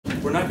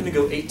We're not going to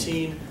go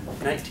 18,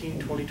 19,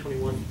 20,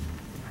 21,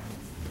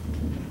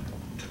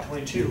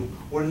 22.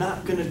 We're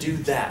not going to do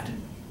that.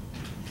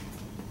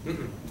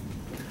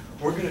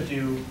 We're going to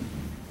do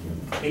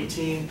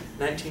 18,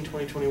 19,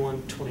 20,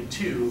 21,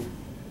 22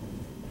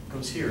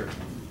 goes here.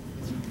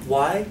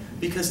 Why?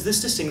 Because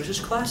this distinguishes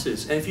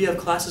classes. And if you have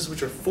classes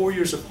which are 4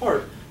 years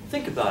apart,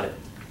 think about it.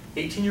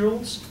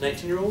 18-year-olds,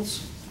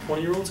 19-year-olds,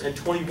 20-year-olds, and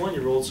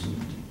 21-year-olds,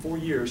 4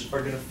 years, are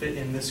going to fit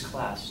in this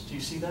class. Do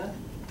you see that?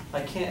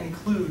 I can't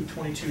include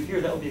 22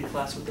 here. That would be a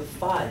class with a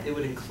 5. It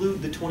would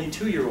include the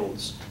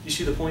 22-year-olds. Do you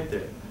see the point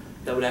there?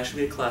 That would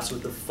actually be a class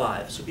with a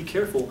 5. So be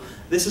careful.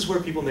 This is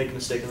where people make a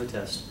mistake on the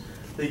test.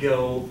 They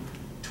go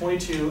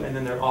 22, and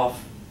then they're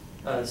off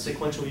a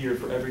sequential year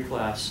for every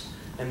class.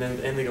 And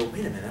they go,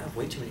 wait a minute, I have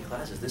way too many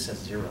classes. This has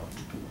 0.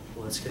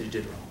 Well, that's because you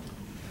did wrong.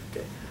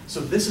 Okay. So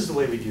this is the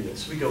way we do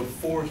this. We go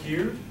 4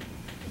 here,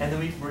 and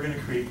then we're going to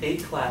create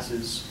 8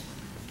 classes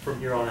from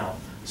here on out.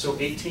 So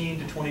 18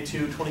 to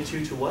 22,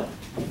 22 to what?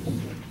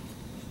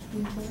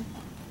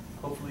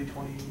 Hopefully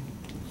 20.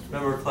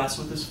 Remember, our class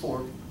width is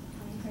 4.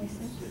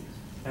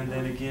 And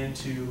then again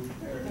to,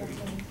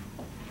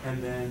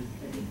 and then,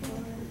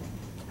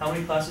 how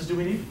many classes do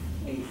we need?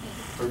 8.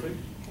 Perfect.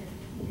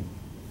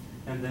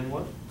 And then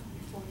what?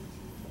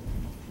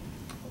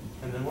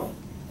 And then what?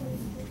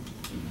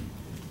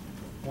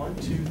 1,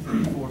 2,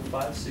 3, 4,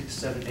 5, 6,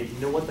 7, 8. You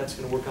know what? That's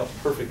going to work out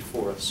perfect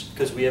for us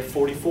because we have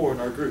 44 in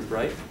our group,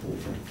 right?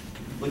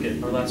 Look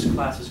at our last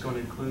class is going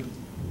to include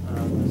 5,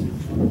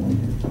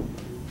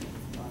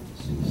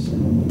 6,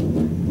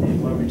 7, 8.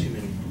 Why are we too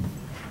many?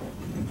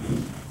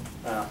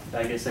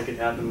 I guess that could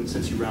happen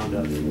since you round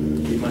up.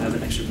 You might have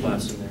an extra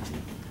class in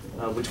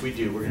there, which we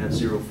do. We're going to have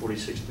 0,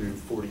 46 through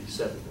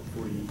 47,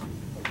 49.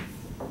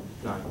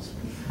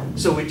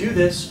 So we do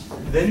this,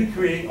 then we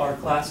create our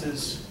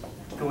classes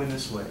going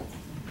this way.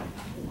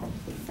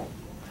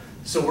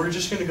 So we're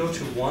just going to go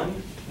to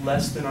 1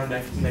 less than our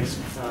next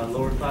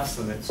lower class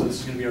limit. So this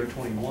is going to be our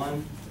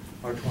 21,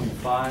 our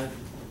 25,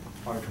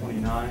 our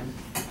 29,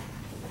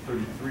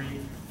 33,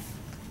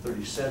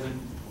 37,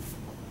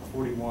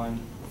 41,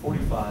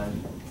 45,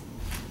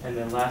 and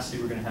then lastly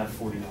we're going to have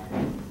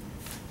 49.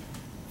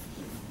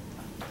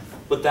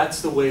 But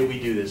that's the way we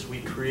do this.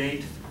 We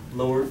create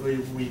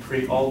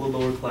all the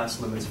lower class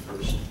limits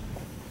first.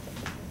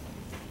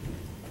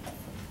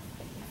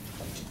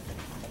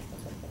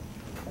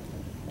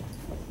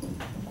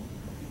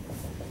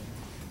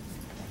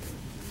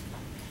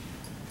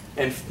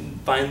 And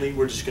finally,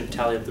 we're just going to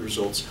tally up the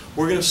results.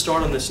 We're going to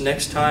start on this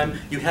next time.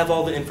 You have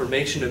all the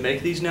information to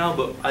make these now,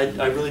 but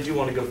I really do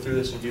want to go through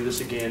this and do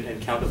this again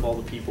and count up all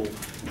the people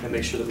and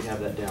make sure that we have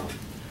that down.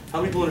 How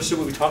many people understood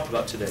what we talked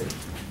about today?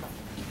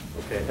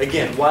 Okay.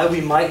 Again, why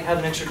we might have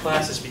an extra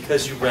class is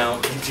because you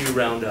do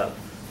round up.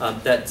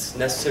 That's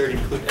necessary to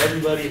include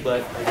everybody,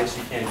 but I guess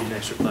you can get an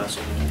extra class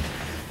on that.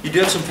 You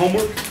do have some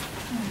homework?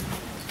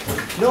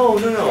 No,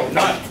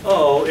 not,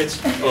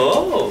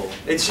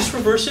 it's just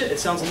reverse it. It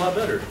sounds a lot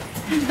better.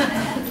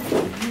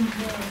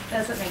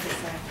 Doesn't make it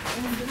sound.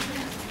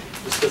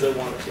 Just because I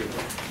want it to.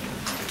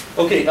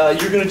 Okay,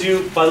 you're going to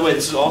do, by the way,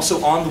 this is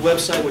also on the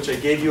website, which I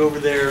gave you over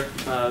there.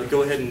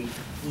 Go ahead and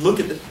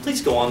look at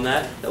please go on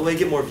that. That way you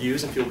get more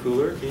views and feel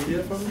cooler. Can you do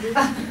that for me?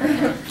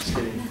 Just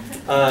kidding.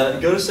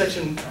 Go to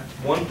section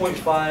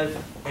 1.5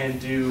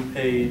 and do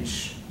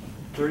page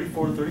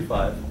 34 to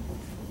 35.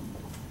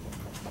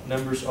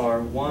 Numbers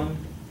are 1,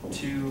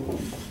 2,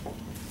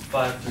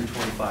 5 through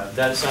 25.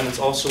 That assignment's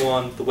also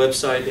on the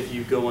website. If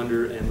you go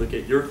under and look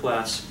at your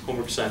class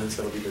homework assignments,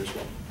 that'll be there as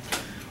well.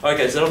 All right,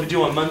 guys, that'll be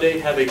due on Monday.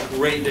 Have a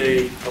great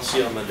day. I'll see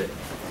you on Monday.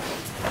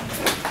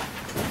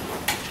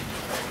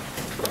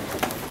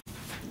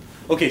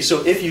 Okay,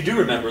 so if you do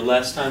remember,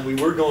 last time we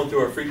were going through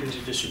our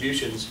frequency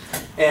distributions,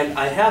 and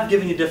I have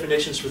given you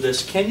definitions for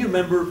this. Can you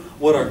remember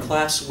what our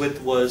class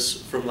width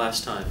was from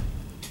last time?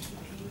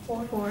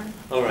 4.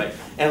 All right,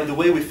 and the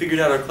way we figured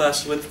out our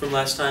class width from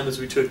last time is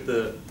we took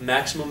the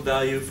maximum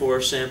value for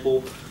our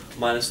sample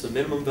minus the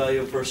minimum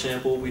value of our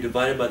sample. We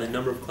divided by the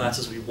number of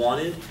classes we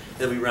wanted, and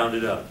then we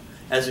rounded up.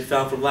 As we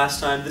found from last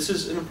time, this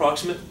is an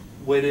approximate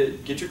way to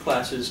get your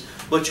classes,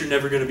 but you're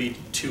never going to be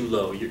too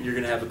low. You're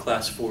going to have a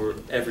class for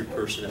every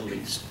person at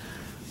least.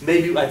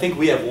 Maybe, I think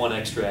we have 1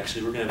 extra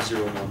actually. We're going to have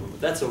 0 and 1,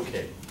 but that's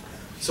okay.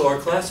 So our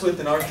class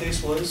width in our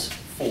case was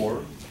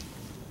 4.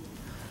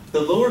 The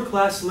lower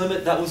class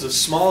limit, that was the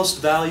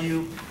smallest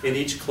value in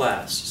each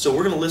class. So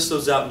we're going to list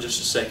those out in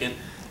just a second.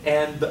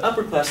 And the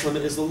upper class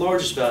limit is the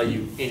largest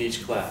value in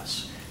each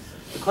class.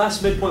 The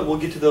class midpoint, we'll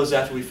get to those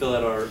after we fill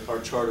out our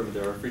chart over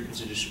there, our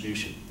frequency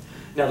distribution.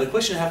 Now the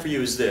question I have for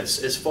you is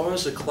this. As far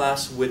as the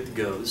class width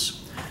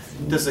goes,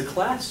 does the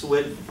class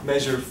width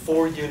measure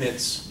 4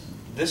 units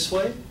this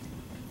way,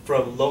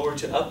 from lower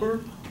to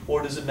upper,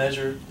 or does it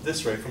measure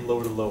this way, from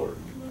lower to lower?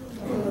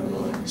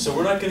 So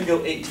we're not going to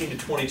go 18 to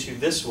 22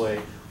 this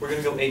way. We're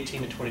going to go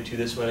 18 to 22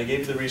 this way. And I gave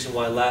you the reason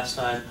why last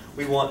time.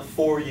 We want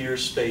 4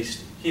 years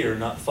spaced here,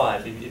 not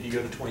 5. If you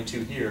go to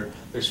 22 here,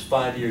 there's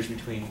 5 years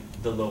between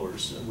the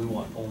lowers. We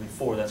want only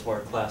 4. That's why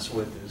our class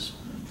width is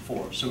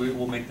 4. So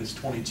we'll make this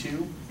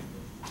 22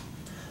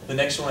 The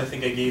next one I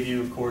think I gave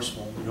you, of course,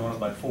 well, we're going up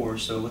by 4,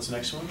 so what's the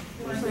next one?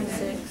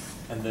 26.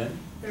 And then?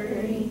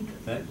 30.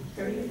 Then?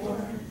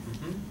 34.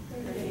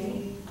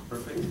 38.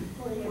 Perfect.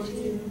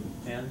 42.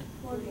 And?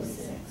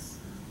 46.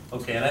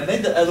 Okay, and I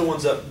made the other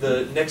ones up,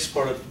 the next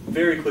part of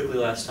very quickly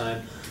last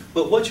time.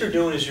 But what you're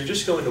doing is you're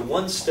just going to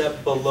one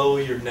step below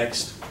your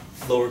next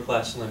lower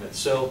class limit.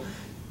 So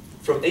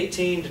from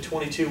 18 to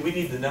 22, we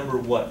need the number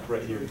what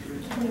right here?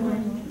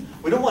 21.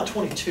 We don't want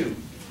 22.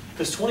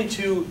 Because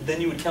 22, then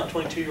you would count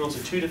 22-year-olds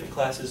in 2 different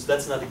classes.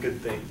 That's not a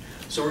good thing.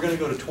 So we're going to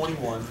go to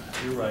 21.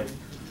 You're right.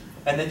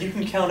 And then you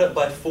can count up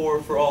by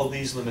 4 for all of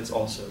these limits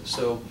also.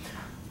 So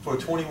for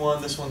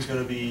 21, this one's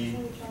going to be,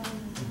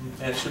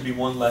 and it should be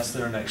 1 less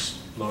than our next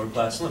lower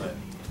class limit.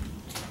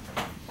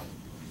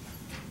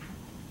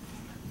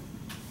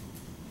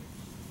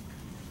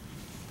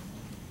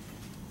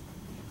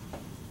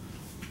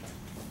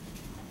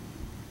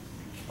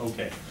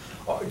 Okay.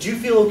 Do you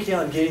feel okay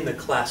on getting the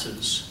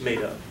classes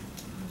made up?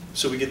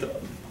 So we get the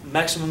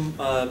maximum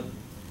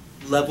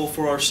level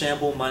for our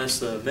sample minus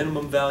the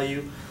minimum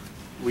value.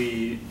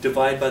 We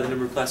divide by the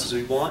number of classes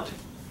we want.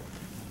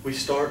 We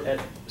start at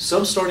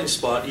some starting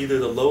spot, either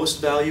the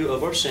lowest value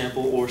of our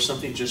sample or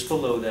something just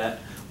below that.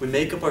 We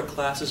make up our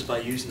classes by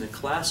using the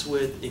class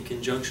width in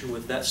conjunction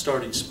with that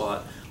starting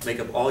spot. Make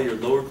up all your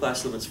lower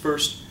class limits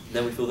first, and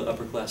then we fill the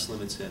upper class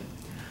limits in.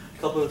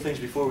 A couple of things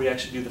before we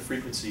actually do the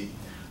frequency.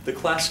 The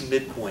class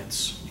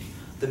midpoints.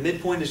 The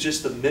midpoint is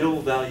just the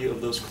middle value of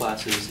those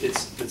classes.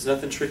 It's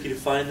nothing tricky to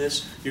find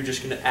this. You're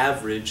just going to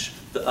average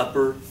the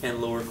upper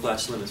and lower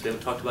class limits. We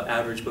haven't talked about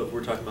average, but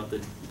we're talking about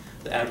the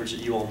average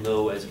that you all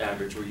know as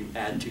average, where you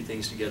add 2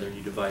 things together and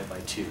you divide by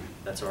 2.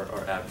 That's our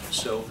average.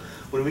 So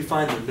when we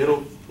find the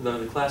middle,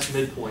 the class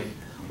midpoint,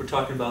 we're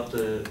talking about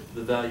the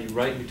value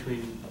right in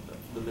between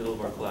the middle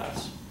of our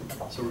class.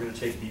 So we're going to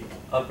take the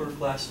upper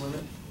class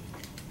limit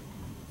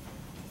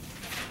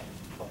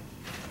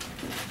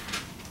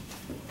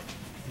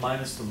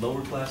minus the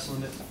lower class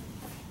limit.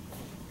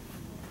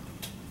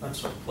 I'm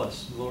sorry,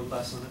 plus the lower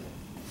class limit.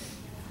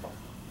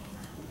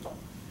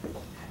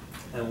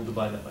 And we'll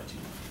divide that by 2.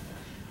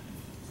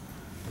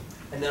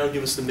 And that'll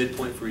give us the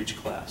midpoint for each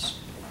class.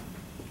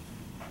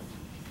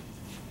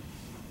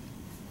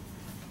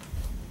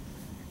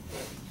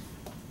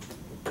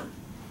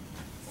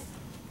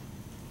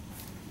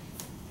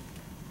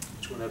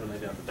 Which one haven't I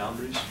got? The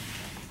boundaries?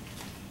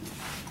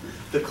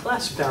 The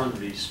class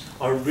boundaries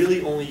are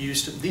really only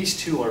used to, these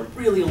two are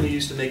really only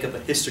used to make up a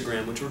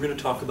histogram, which we're going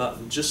to talk about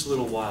in just a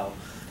little while.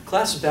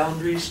 Class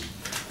boundaries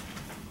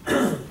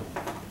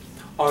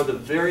are the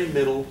very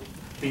middle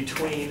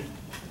between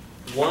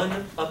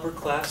one upper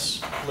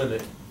class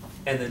limit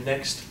and the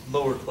next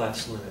lower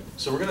class limit.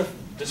 So we're going to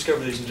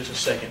discover these in just a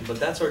second, but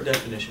that's our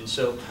definition.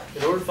 So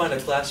in order to find a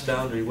class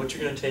boundary, what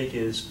you're going to take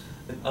is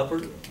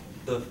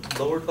the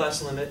lower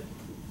class limit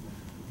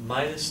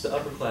minus the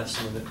upper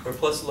class limit, or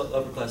plus the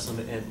upper class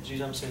limit, and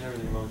geez, I'm saying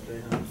everything wrong today,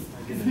 huh?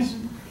 My goodness.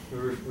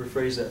 We'll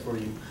rephrase that for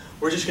you.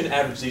 We're just going to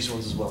average these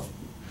ones as well.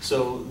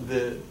 So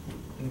the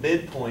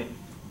midpoint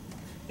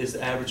is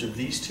the average of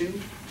these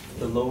two,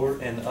 the lower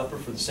and the upper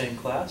for the same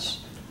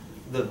class.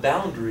 The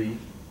boundary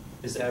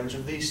is the average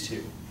of these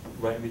two,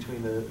 right in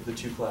between the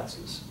 2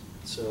 classes.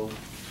 So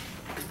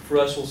for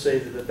us, we'll say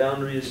that the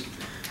boundary is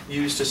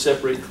used to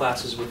separate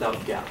classes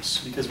without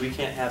gaps, because we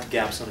can't have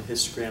gaps on a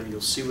histogram. You'll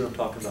see what I'm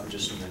talking about in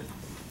just a minute.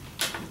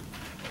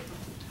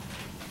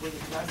 With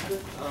the class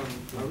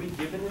width, are we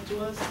giving it to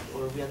us,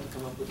 or we have to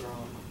come up with our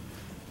own?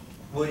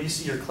 Well, you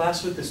see, your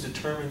class width is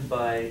determined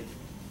by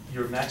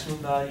your maximum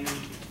value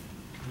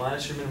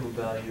minus your minimum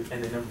value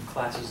and the number of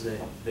classes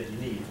that you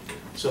need.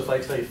 So if I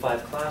tell you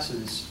 5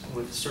 classes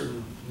with a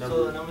certain number...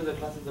 So the number of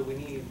classes that we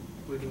need,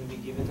 we're going to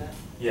be given that?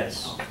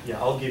 Yes. Oh. Yeah,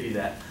 I'll give you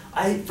that.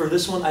 For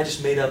this one, I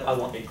just made up, I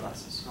want 8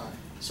 classes. All right.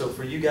 So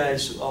for you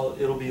guys,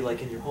 it'll be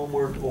like in your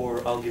homework,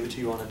 or I'll give it to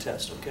you on a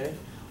test, okay?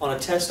 On a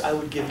test, I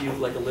would give you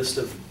like a list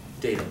of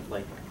data,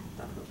 like,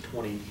 I don't know,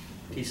 20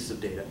 pieces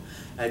of data.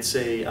 I'd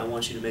say I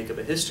want you to make up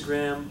a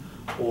histogram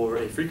or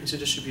a frequency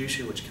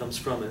distribution, which comes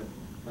from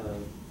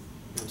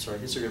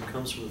histogram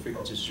comes from the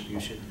frequency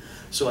distribution.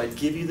 So I'd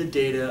give you the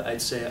data,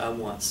 I'd say I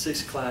want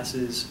 6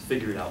 classes,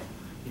 figure it out.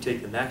 You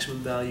take the maximum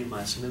value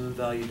minus the minimum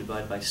value,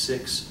 divide by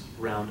 6,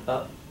 round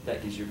up,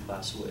 that gives your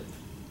class width.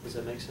 Does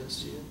that make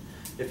sense to you?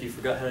 If you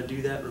forgot how to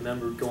do that,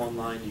 remember, go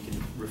online, you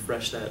can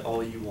refresh that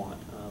all you want.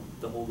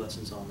 The whole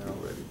lesson's on there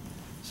already.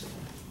 So,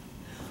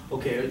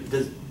 okay,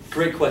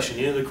 great question.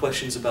 Any other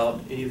questions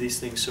about any of these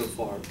things so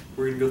far?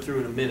 We're going to go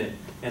through in a minute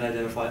and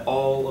identify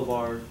all of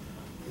our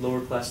lower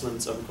class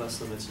limits, upper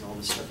class limits, and all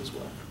this stuff as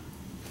well.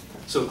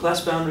 So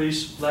class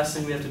boundaries, last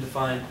thing we have to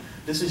define,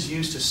 this is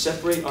used to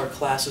separate our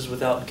classes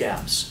without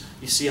gaps.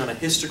 You see on a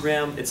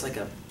histogram, it's like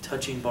a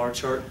touching bar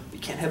chart. We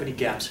can't have any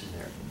gaps in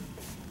there.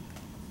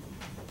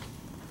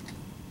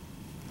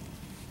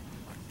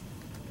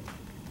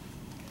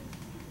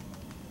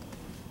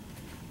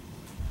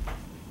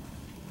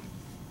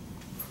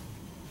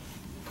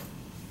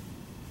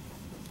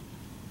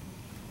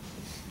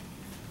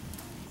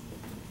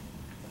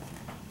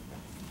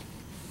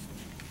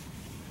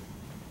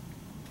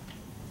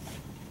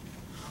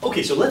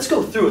 Okay, so let's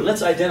go through it.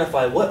 Let's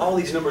identify what all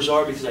these numbers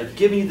are, because I've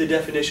given you the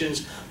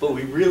definitions, but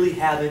we really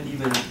haven't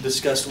even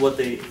discussed what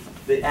they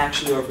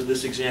actually are for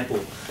this example.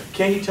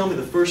 Can you tell me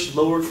the first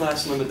lower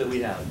class limit that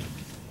we have?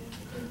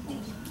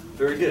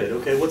 Very good.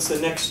 Okay, what's the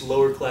next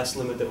lower class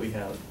limit that we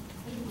have?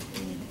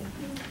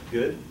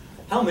 Good.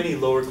 How many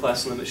lower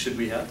class limits should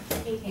we have?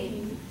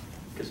 8.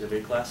 Because we have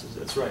 8 classes,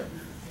 that's right.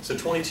 So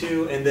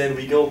 22, and then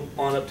we go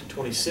on up to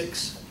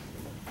 26.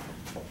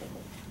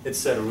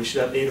 Etc. We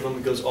should have 8 of them.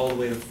 It goes all the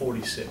way to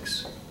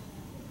 46.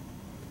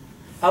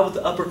 How about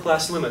the upper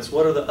class limits?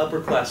 What are the upper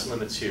class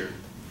limits here?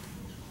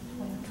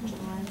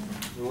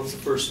 21. One's the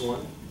first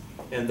one.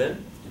 And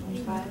then?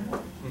 25.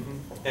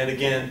 And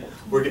again,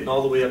 we're getting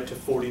all the way up to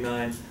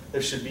 49.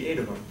 There should be 8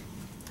 of them.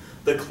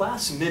 The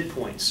class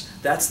midpoints,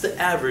 that's the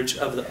average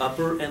of the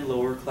upper and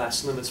lower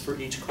class limits for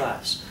each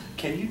class.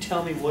 Can you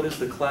tell me what is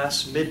the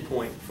class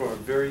midpoint for our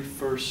very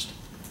first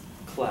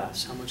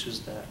class? How much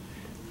is that?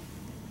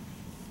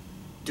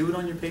 Do it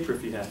on your paper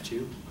if you have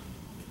to.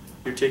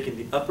 You're taking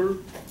the upper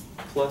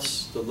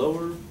plus the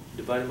lower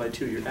divided by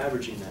 2. You're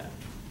averaging that.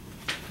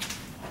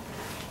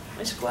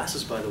 Nice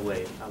glasses, by the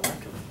way. I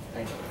like them. I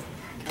kind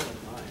of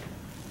like mine.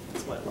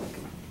 That's why I like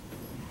them.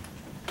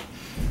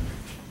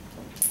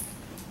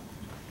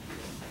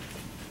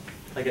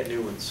 I got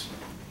new ones.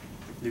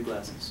 New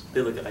glasses.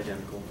 They look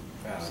identical.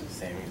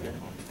 Same here.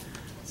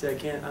 See,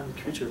 I'm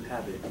a creature of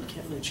habit. You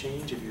can't really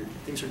change if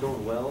things are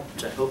going well,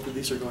 which I hope that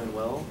these are going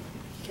well.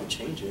 You can't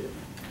change it.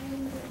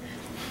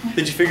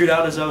 Did you figure it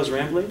out as I was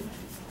rambling?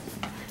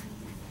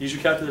 Use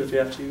your calculator if you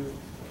have to.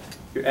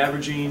 You're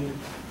averaging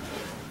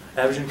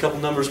a couple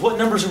numbers. What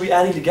numbers are we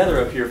adding together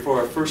up here for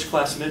our first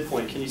class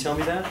midpoint? Can you tell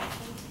me that?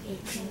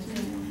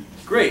 18.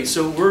 Great,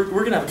 so we're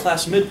going to have a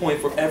class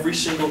midpoint for every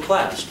single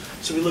class.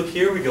 So we look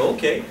here, we go,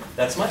 okay,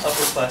 that's my upper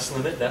class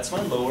limit, that's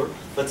my lower.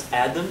 Let's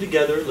add them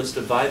together. Let's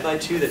divide by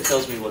 2. That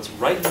tells me what's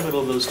right in the middle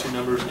of those two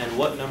numbers, and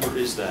what number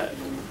is that?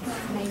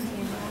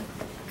 19.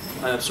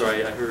 I'm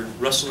sorry, I heard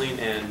rustling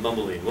and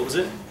mumbling. What was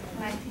it?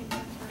 19.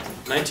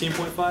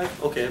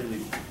 19.5? Okay, I believe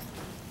you.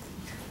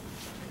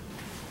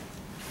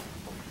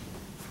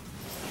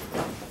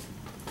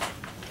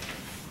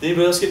 Did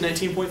anybody else get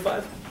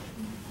 19.5?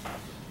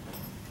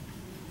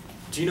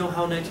 Do you know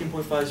how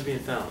 19.5 is being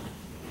found?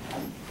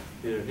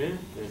 Either here,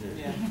 or here.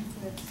 Yeah.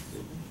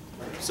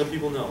 Some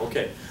people know,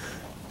 okay.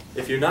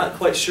 If you're not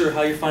quite sure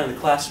how you're finding the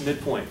class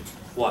midpoint,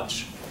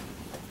 watch.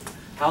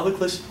 How the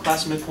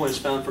class midpoint is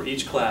found for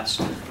each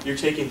class, you're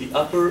taking the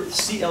upper,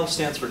 CL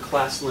stands for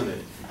class limit.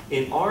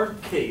 In our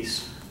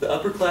case, the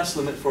upper class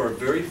limit for our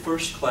very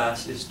first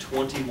class is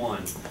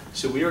 21.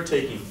 So we are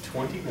taking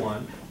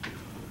 21,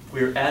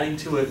 we are adding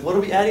to it, what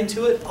are we adding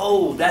to it?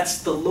 Oh,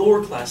 that's the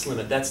lower class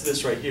limit, that's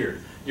this right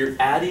here. You're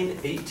adding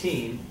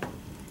 18,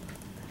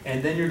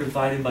 and then you're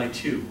dividing by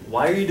 2.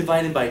 Why are you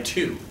dividing by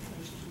 2?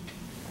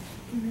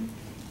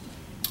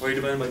 Why are you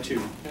dividing by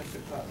 2?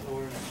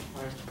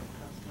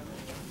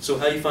 So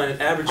how you find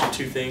an average of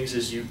two things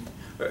is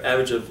or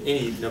average of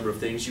any number of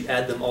things, you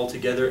add them all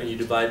together and you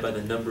divide by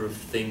the number of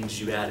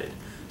things you added.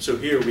 So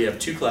here we have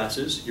 2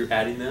 classes, you're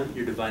adding them,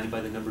 you're dividing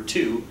by the number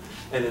 2,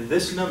 and then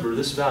this number,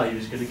 this value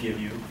is going to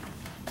give you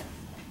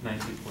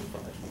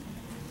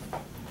 19.5.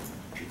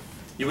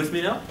 You with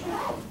me now?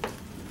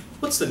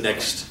 What's the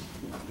next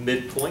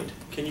midpoint?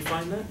 Can you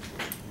find that?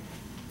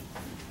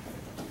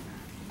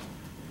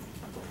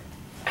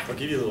 I'll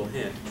give you a little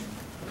hint.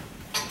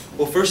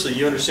 Well, firstly,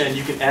 you understand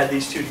you can add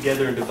these two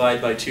together and divide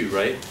by 2,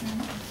 right?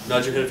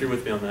 Nod your head if you're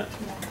with me on that.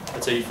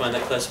 That's how you find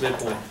that class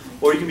midpoint.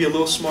 Or you can be a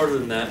little smarter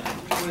than that.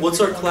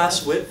 What's our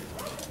class width?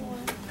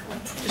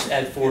 Just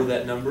add 4 to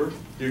that number.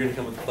 You're going to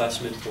come with the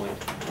class midpoint.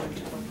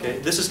 Okay,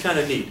 this is kind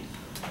of neat.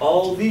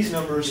 All these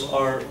numbers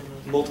are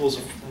multiples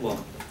of,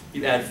 well,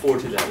 you add 4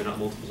 to that. They're not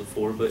multiples of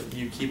 4, but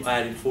you keep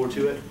adding 4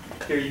 to it.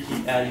 Here you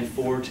keep adding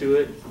 4 to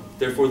it.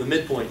 Therefore, the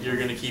midpoint, you're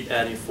going to keep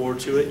adding 4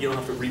 to it. You don't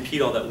have to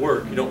repeat all that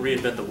work. You don't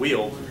reinvent the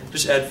wheel.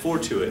 Just add 4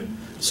 to it.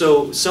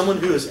 So someone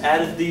who has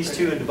added these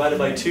two and divided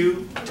by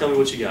 2, tell me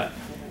what you got.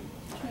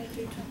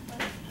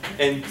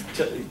 And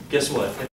guess what?